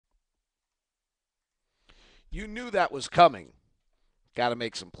You knew that was coming. Got to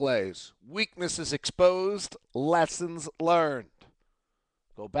make some plays. Weaknesses exposed, lessons learned.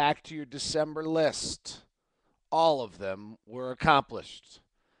 Go back to your December list. All of them were accomplished.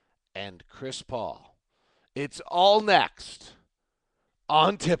 And Chris Paul. It's all next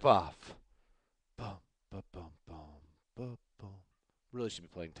on tip off. Boom, boom, boom, boom, boom, boom. Really should be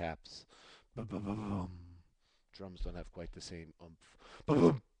playing taps. Boom, boom, boom, boom. Drums don't have quite the same oomph. Boom,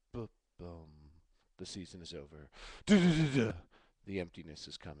 boom, boom, boom. The season is over. Du-du-du-du. The emptiness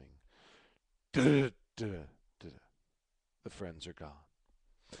is coming. Du-du-du-du-du. The friends are gone.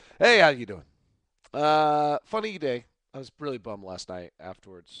 Hey, how you doing? Funny day. I was really bummed last night.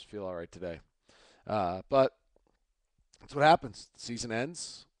 Afterwards, feel all right today. But that's what happens. The season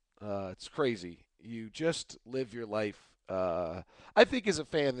ends. It's crazy. You just live your life. I think as a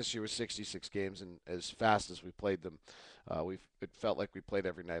fan this year with 66 games and as fast as we played them, it felt like we played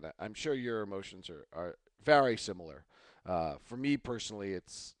every night. I'm sure your emotions are very similar. For me personally,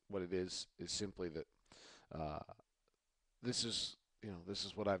 it's what it is simply that uh, this is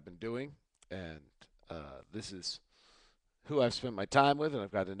what I've been doing, and this is who I've spent my time with, and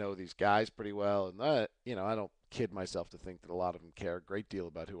I've got to know these guys pretty well. And I don't kid myself to think that a lot of them care a great deal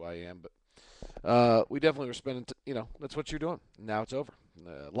about who I am, but we definitely were spending. That's what you're doing. Now it's over.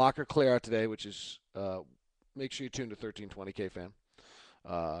 Locker clear out today, which is make sure you tune to 1320K fan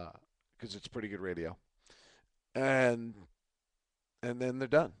because it's pretty good radio, and then they're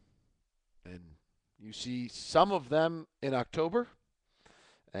done. And you see some of them in October,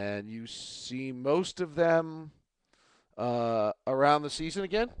 and you see most of them around the season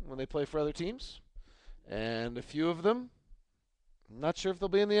again when they play for other teams, and a few of them, I'm not sure if they'll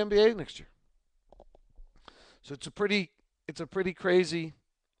be in the NBA next year. So it's a pretty crazy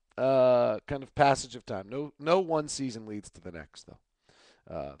kind of passage of time. No one season leads to the next though.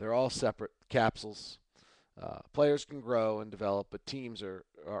 They're all separate capsules. Players can grow and develop, but teams are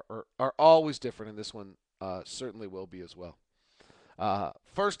always different, and this one certainly will be as well.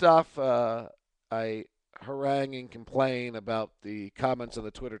 First off, I harangue and complain about the comments on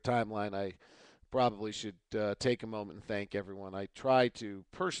the Twitter timeline. I probably should take a moment and thank everyone. I try to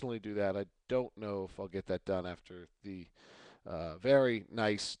personally do that. I don't know if I'll get that done after the very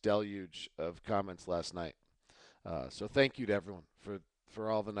nice deluge of comments last night. So thank you to everyone for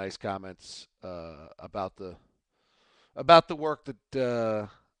all the nice comments about the work that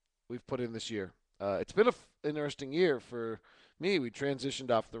we've put in this year. It's been an interesting year for me. We transitioned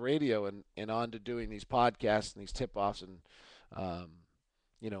off the radio and on to doing these podcasts and these tip offs. And,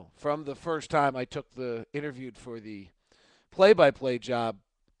 from the first time I took the interviewed for the play by play job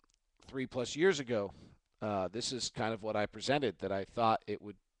 3+ years ago, this is kind of what I presented that I thought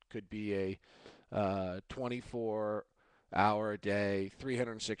could be a 24-hour a day,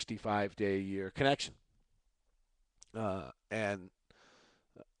 365-day a year connection. And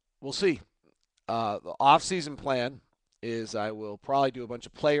we'll see. The off-season plan is I will probably do a bunch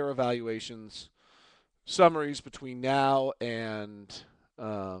of player evaluations, summaries between now and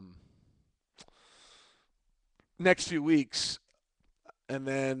next few weeks, and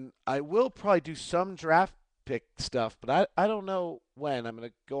then I will probably do some draft pick stuff, but I don't know when. I'm going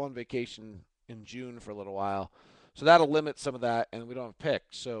to go on vacation in June for a little while, so that'll limit some of that, and we don't have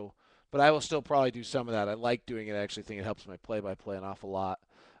picks. So, but I will still probably do some of that. I like doing it. I actually think it helps my play-by-play an awful lot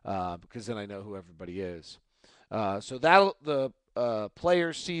because then I know who everybody is. So that the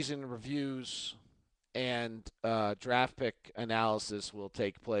player season reviews and draft pick analysis will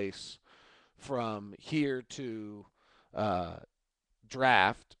take place from here to uh,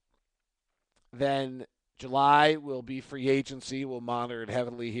 draft. Then July will be free agency. We'll monitor it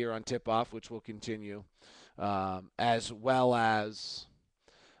heavily here on Tip Off, which will continue, as well as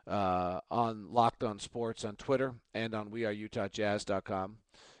on Locked On Sports on Twitter and on weareutahjazz.com.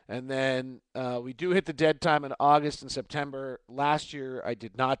 And then we do hit the dead time in August and September. Last year, I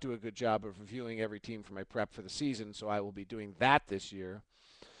did not do a good job of reviewing every team for my prep for the season, so I will be doing that this year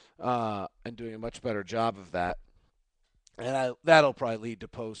and doing a much better job of that. And that'll probably lead to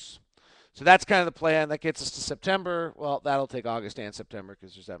posts. So that's kind of the plan. That gets us to September. Well, that'll take August and September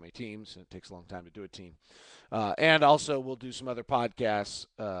because there's that many teams, and it takes a long time to do a team. And also, we'll do some other podcasts.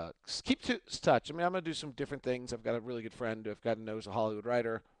 Keep in touch. I mean, I'm going to do some different things. I've got a really good friend who I've got to know is a Hollywood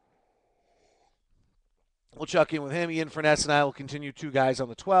writer. We'll check in with him. Ian Furness and I will continue two guys on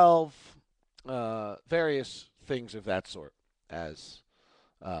the 12. Various things of that sort as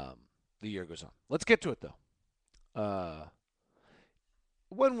the year goes on. Let's get to it, though.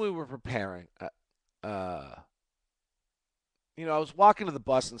 When we were preparing, I was walking to the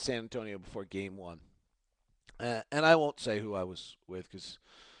bus in San Antonio before Game 1. And I won't say who I was with because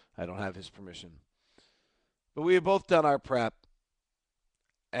I don't have his permission. But we had both done our prep,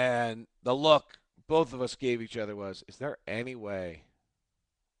 and the look both of us gave each other was, is there any way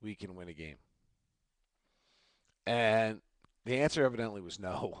we can win a game? And the answer evidently was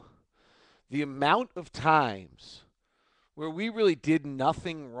no. The amount of times where we really did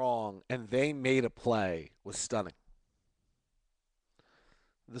nothing wrong and they made a play was stunning.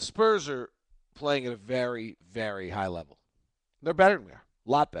 The Spurs are playing at a very, very high level. They're better than we are,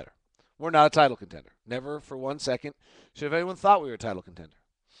 a lot better. We're not a title contender. Never for 1 second should have anyone thought we were a title contender.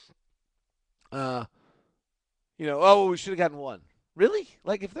 Uh, oh, we should have gotten one. Really?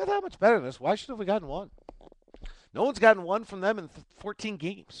 Like, if they're that much better than us, why should have we gotten one? No one's gotten one from them in 14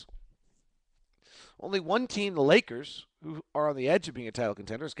 games. Only one team, the Lakers, who are on the edge of being a title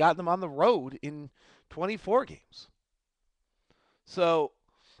contender, has gotten them on the road in 24 games. So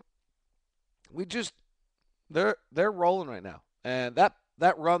we just they're rolling right now, and that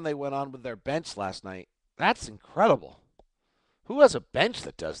run they went on with their bench last night, that's incredible. Who has a bench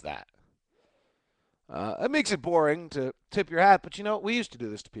that does that? It makes it boring to tip your hat, but we used to do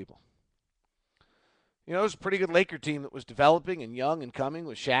this to people. It was a pretty good Laker team that was developing and young and coming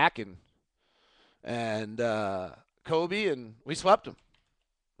with Shaq and Kobe, and we swept them,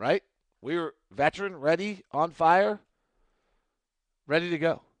 right? We were veteran, ready, on fire, ready to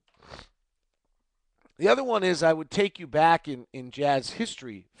go. The other one is I would take you back in Jazz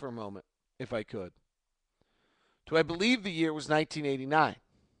history for a moment, if I could, to I believe the year was 1989.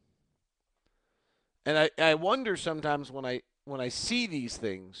 And I wonder sometimes when I see these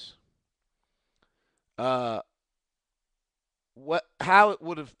things, how it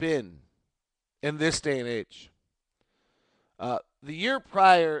would have been in this day and age. The year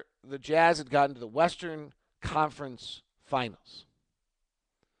prior, the Jazz had gotten to the Western Conference Finals.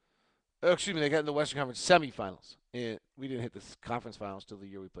 Oh, excuse me, they got in the Western Conference semifinals. And we didn't hit the conference finals till the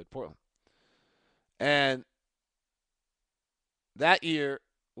year we played Portland. And that year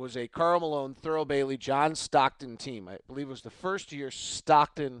was a Karl Malone, Thurl Bailey, John Stockton team. I believe it was the first year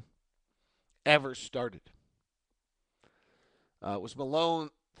Stockton ever started. It was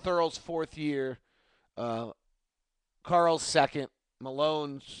Malone, Thurl's fourth year, Karl's second,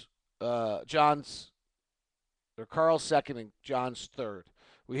 Malone's, John's, or Karl's second and John's third.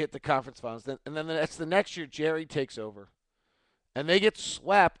 We hit the conference finals. And then that's the next year Jerry takes over. And they get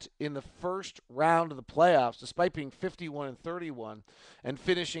swept in the first round of the playoffs, despite being 51-31 and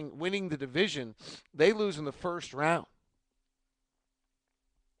winning the division. They lose in the first round.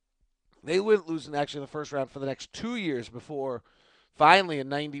 They wouldn't lose in actually the first round for the next 2 years before finally in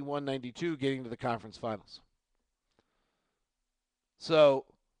 91-92 getting to the conference finals. So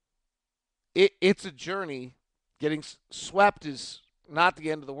it's a journey. Getting swept is not the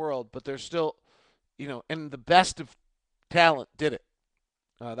end of the world, but there's still, and the best of talent did it.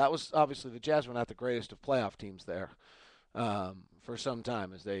 That was obviously the Jazz were not the greatest of playoff teams there for some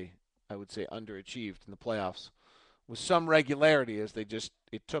time, as they, I would say, underachieved in the playoffs with some regularity, as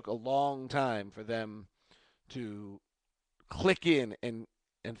it took a long time for them to click in and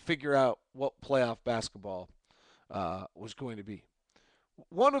figure out what playoff basketball was going to be.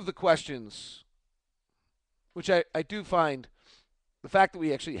 One of the questions, which I do find, the fact that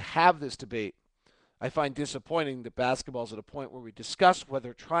we actually have this debate, I find disappointing that basketball's at a point where we discuss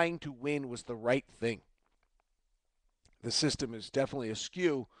whether trying to win was the right thing. The system is definitely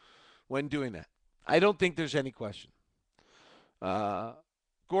askew when doing that. I don't think there's any question.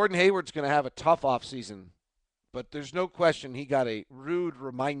 Gordon Hayward's going to have a tough offseason, but there's no question he got a rude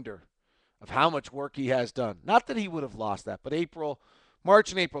reminder of how much work he has done. Not that he would have lost that, but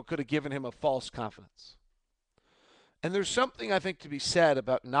March and April could have given him a false confidence. And there's something I think to be said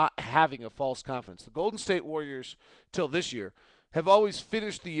about not having a false confidence. The Golden State Warriors, till this year, have always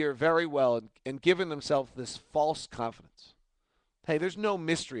finished the year very well and given themselves this false confidence. Hey, there's no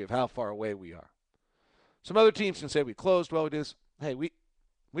mystery of how far away we are. Some other teams can say we closed well. We did this. Hey,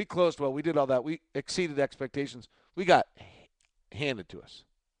 we closed well. We did all that. We exceeded expectations. We got handed to us.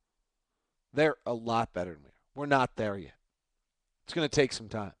 They're a lot better than we are. We're not there yet. It's going to take some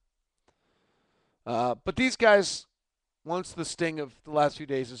time. But these guys, once the sting of the last few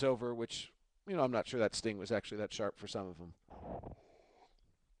days is over, which, I'm not sure that sting was actually that sharp for some of them,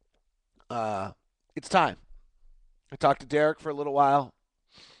 it's time. I talked to Derek for a little while.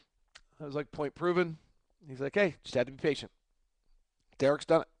 I was like, point proven. He's like, hey, just had to be patient. Derek's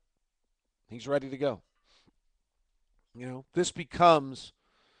done it. He's ready to go. This becomes,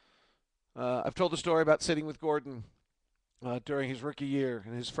 I've told the story about sitting with Gordon during his rookie year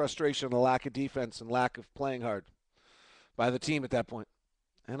and his frustration, the lack of defense and lack of playing hard by the team at that point.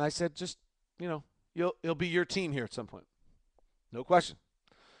 And I said, just, it'll be your team here at some point. No question.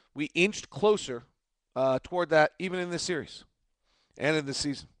 We inched closer toward that, even in this series and in this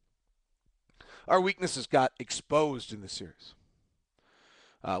season. Our weaknesses got exposed in this series.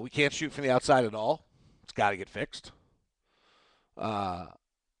 We can't shoot from the outside at all. It's got to get fixed. Uh,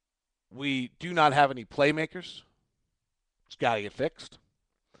 we do not have any playmakers. It's got to get fixed.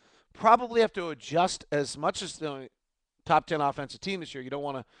 Probably have to adjust as much as the top 10 offensive team this year. You don't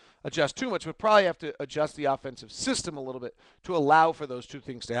want to adjust too much, but probably have to adjust the offensive system a little bit to allow for those two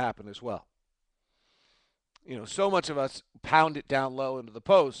things to happen as well. So much of us pound it down low into the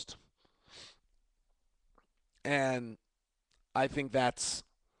post, and I think that's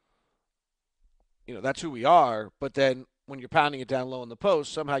who we are. But then when you're pounding it down low in the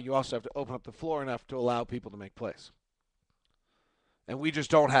post, somehow you also have to open up the floor enough to allow people to make plays. And we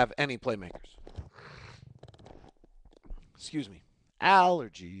just don't have any playmakers. Excuse me.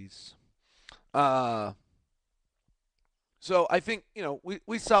 Allergies. So I think,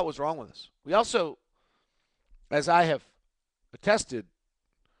 we saw what was wrong with us. We also, as I have attested,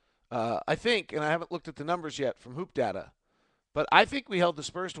 I think, and I haven't looked at the numbers yet from Hoop Data, but I think we held the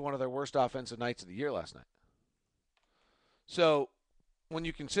Spurs to one of their worst offensive nights of the year last night. So when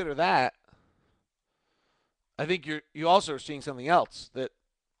you consider that, I think you also are seeing something else, that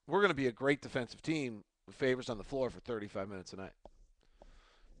we're going to be a great defensive team with Favors on the floor for 35 minutes a night.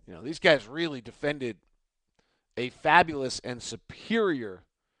 These guys really defended a fabulous and superior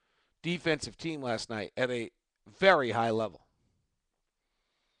defensive team last night at a very high level.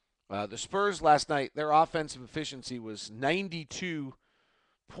 The Spurs last night, their offensive efficiency was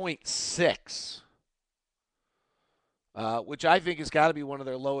 92.6, which I think has got to be one of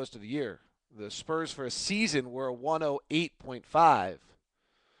their lowest of the year. The Spurs for a season were a 108.5.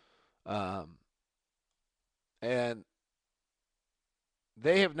 And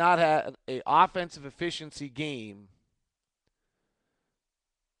they have not had an offensive efficiency game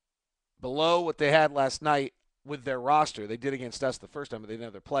below what they had last night with their roster. They did against us the first time, but they didn't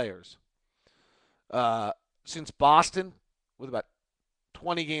have their players. Since Boston, with about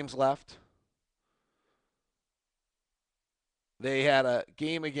 20 games left, they had a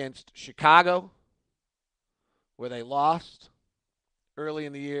game against Chicago where they lost early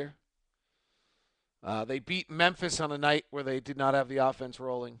in the year. They beat Memphis on a night where they did not have the offense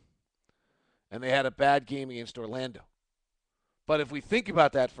rolling. And they had a bad game against Orlando. But if we think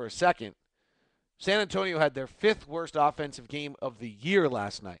about that for a second, San Antonio had their fifth worst offensive game of the year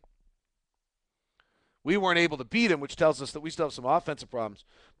last night. We weren't able to beat them, which tells us that we still have some offensive problems.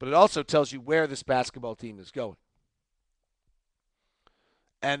 But it also tells you where this basketball team is going.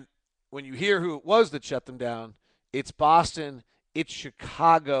 And when you hear who it was that shut them down, it's Boston, it's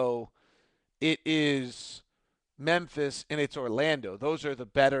Chicago, it is Memphis, and it's Orlando. Those are the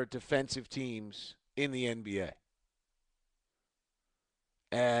better defensive teams in the NBA.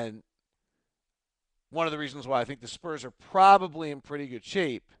 And one of the reasons why I think the Spurs are probably in pretty good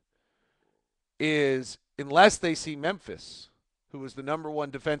shape is, unless they see Memphis, who was the number one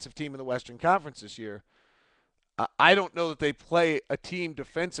defensive team in the Western Conference this year, I don't know that they play a team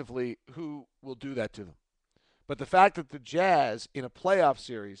defensively who will do that to them. But the fact that the Jazz in a playoff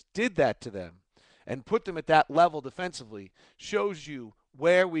series did that to them and put them at that level defensively shows you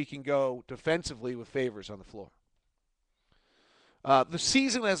where we can go defensively with Favors on the floor. The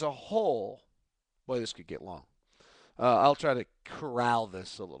season as a whole, boy, this could get long. I'll try to corral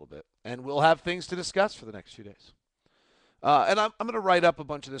this a little bit, and we'll have things to discuss for the next few days. And I'm going to write up a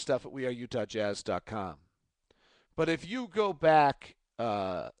bunch of this stuff at weareutahjazz.com. But if you go back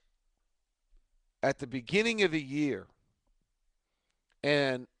at the beginning of the year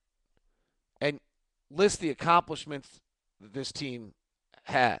and list the accomplishments that this team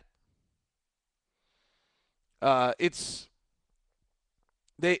had,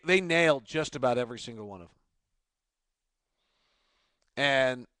 they nailed just about every single one of them.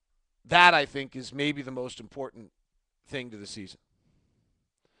 And that, I think, is maybe the most important thing to the season.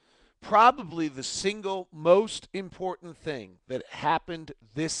 Probably the single most important thing that happened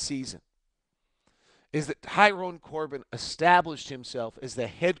this season is that Tyrone Corbin established himself as the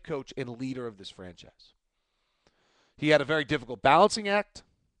head coach and leader of this franchise. He had a very difficult balancing act.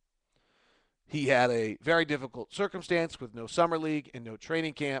 He had a very difficult circumstance with no summer league and no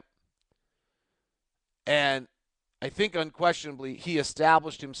training camp. And I think unquestionably he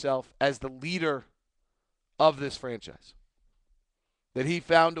established himself as the leader of this franchise. That he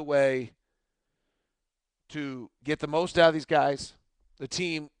found a way to get the most out of these guys. The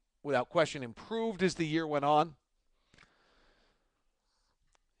team, without question, improved as the year went on.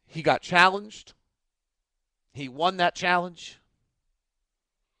 He got challenged. He won that challenge.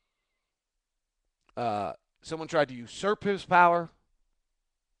 Someone tried to usurp his power.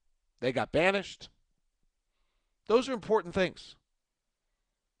 They got banished. Those are important things.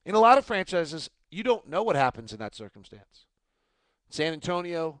 In a lot of franchises, you don't know what happens in that circumstance. San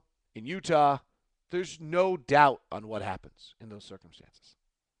Antonio, in Utah, there's no doubt on what happens in those circumstances.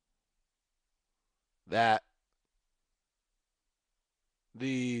 That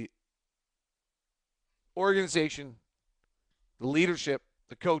the organization, the leadership,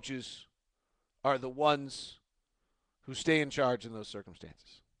 the coaches are the ones who stay in charge in those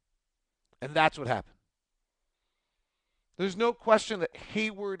circumstances. And that's what happened. There's no question that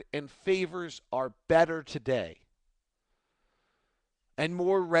Hayward and Favors are better today and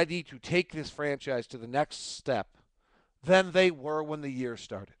more ready to take this franchise to the next step than they were when the year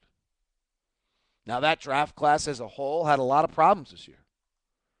started. Now, that draft class as a whole had a lot of problems this year.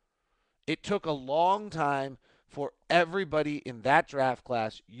 It took a long time for everybody in that draft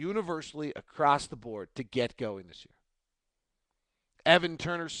class, universally across the board, to get going this year. Evan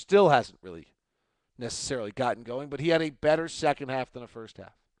Turner still hasn't really necessarily gotten going, but he had a better second half than a first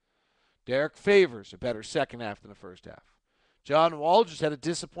half. Derek Favors, a better second half than a first half. John Wall just had a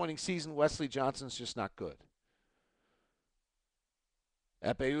disappointing season. Wesley Johnson's just not good.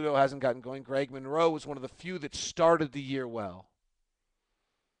 Ekpe Udoh hasn't gotten going. Greg Monroe was one of the few that started the year well.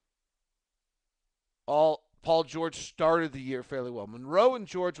 Paul George started the year fairly well. Monroe and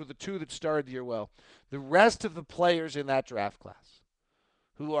George were the two that started the year well. The rest of the players in that draft class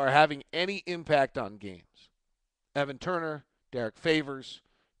who are having any impact on games: Evan Turner, Derek Favors,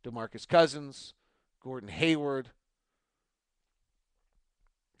 DeMarcus Cousins, Gordon Hayward,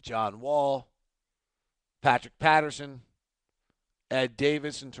 John Wall, Patrick Patterson, Ed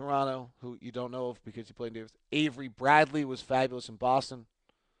Davis in Toronto, who you don't know of because he played in Davis. Avery Bradley was fabulous in Boston.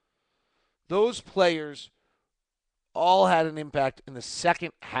 Those players all had an impact in the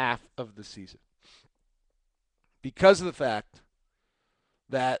second half of the season because of the fact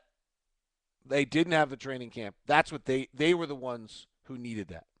that they didn't have the training camp. That's what they were the ones who needed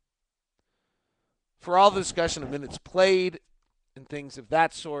that. For all the discussion of minutes played and things of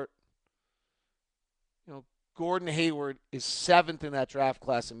that sort, Gordon Hayward is 7th in that draft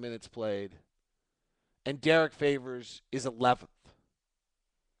class in minutes played, and Derek Favors is 11th.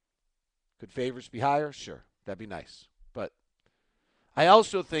 Could Favors be higher? Sure, that'd be nice. But I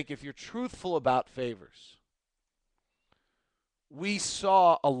also think if you're truthful about Favors, we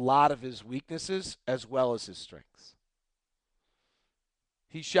saw a lot of his weaknesses as well as his strengths.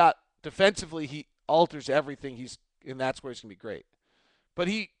 He shot defensively, he alters everything, and that's where he's going to be great. But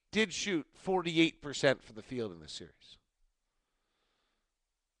he did shoot 48% for the field in this series,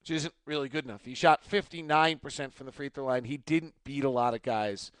 which isn't really good enough. He shot 59% from the free throw line. He didn't beat a lot of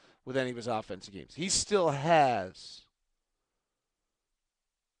guys with any of his offensive games. He still has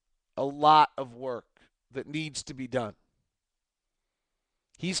a lot of work that needs to be done.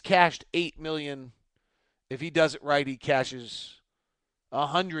 He's cashed $8 million. If he does it right, he cashes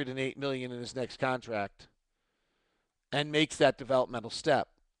 $108 million in his next contract and makes that developmental step.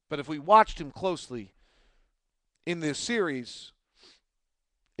 But if we watched him closely in this series,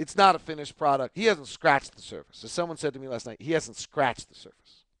 it's not a finished product. He hasn't scratched the surface. As someone said to me last night, he hasn't scratched the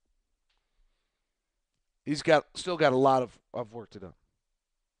surface. He's still got a lot of work to do.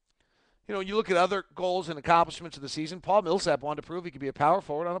 You look at other goals and accomplishments of the season. Paul Millsap wanted to prove he could be a power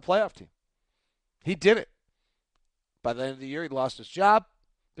forward on a playoff team. He did it. By the end of the year, he lost his job,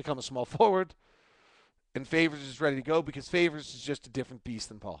 become a small forward, and Favors is ready to go because Favors is just a different beast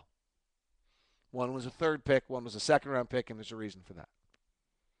than Paul. One was a third pick, one was a second-round pick, and there's a reason for that.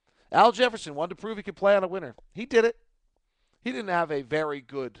 Al Jefferson wanted to prove he could play on a winner. He did it. He didn't have a very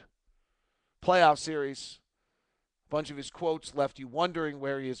good playoff series. A bunch of his quotes left you wondering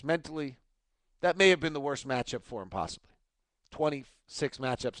where he is mentally. That may have been the worst matchup for him, possibly. 26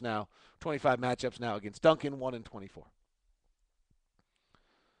 matchups now, 25 matchups now against Duncan, 1-24.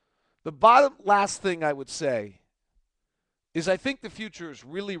 The bottom last thing I would say is I think the future is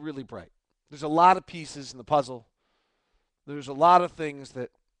really, really bright. There's a lot of pieces in the puzzle. There's a lot of things that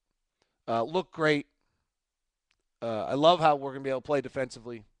look great. I love how we're going to be able to play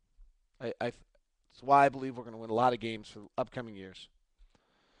defensively. That's why I believe we're going to win a lot of games for the upcoming years.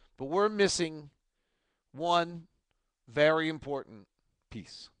 But we're missing one very important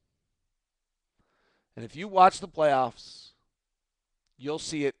piece. And if you watch the playoffs, you'll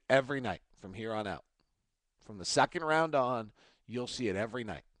see it every night from here on out. From the second round on, you'll see it every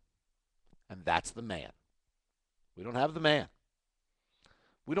night. And that's the man. We don't have the man.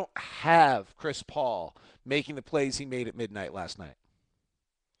 We don't have Chris Paul making the plays he made at midnight last night.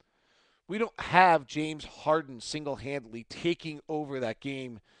 We don't have James Harden single-handedly taking over that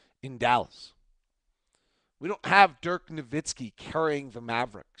game in Dallas. We don't have Dirk Nowitzki carrying the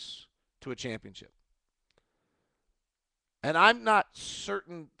Mavericks to a championship. And I'm not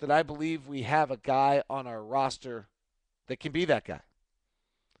certain that I believe we have a guy on our roster that can be that guy.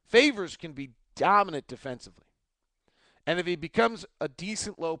 Favors can be dominant defensively. And if he becomes a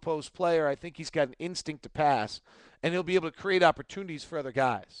decent low post player, I think he's got an instinct to pass, and he'll be able to create opportunities for other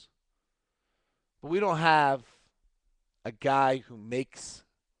guys. But we don't have a guy who makes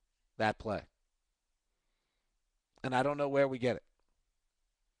that play. And I don't know where we get it.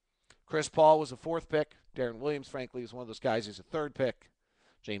 Chris Paul was a fourth pick. Darren Williams, frankly, is one of those guys who's a third pick.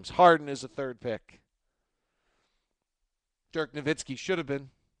 James Harden is a third pick. Dirk Nowitzki should have been.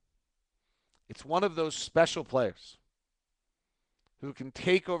 It's one of those special players who can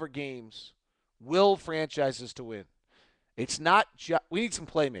take over games, will franchises to win. It's not just, we need some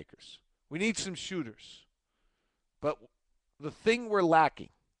playmakers. We need some shooters. But the thing we're lacking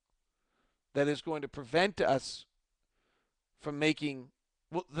that is going to prevent us from making,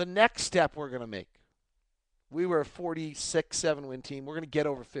 well, the next step we're going to make. We were a 46-7 win team. We're going to get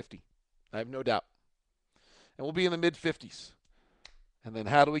over 50. I have no doubt. And we'll be in the mid-50s. And then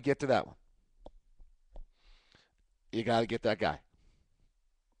how do we get to that one? You got to get that guy.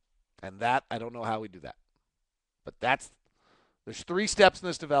 And that, I don't know how we do that. But there's 3 steps in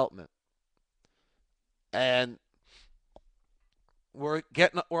this development. And we're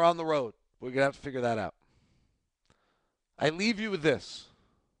on the road. We're going to have to figure that out. I leave you with this.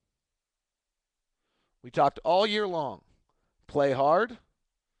 We talked all year long. Play hard,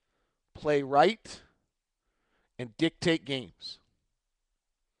 play right, and dictate games.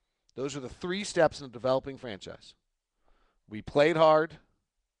 Those are the 3 steps in a developing franchise. We played hard.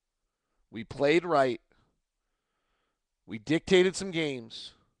 We played right. We dictated some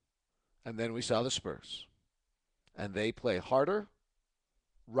games. And then we saw the Spurs. And they play harder,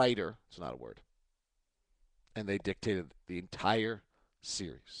 righter. It's not a word. And they dictated the entire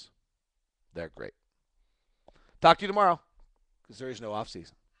series. They're great. Talk to you tomorrow because there is no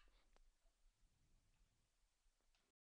offseason.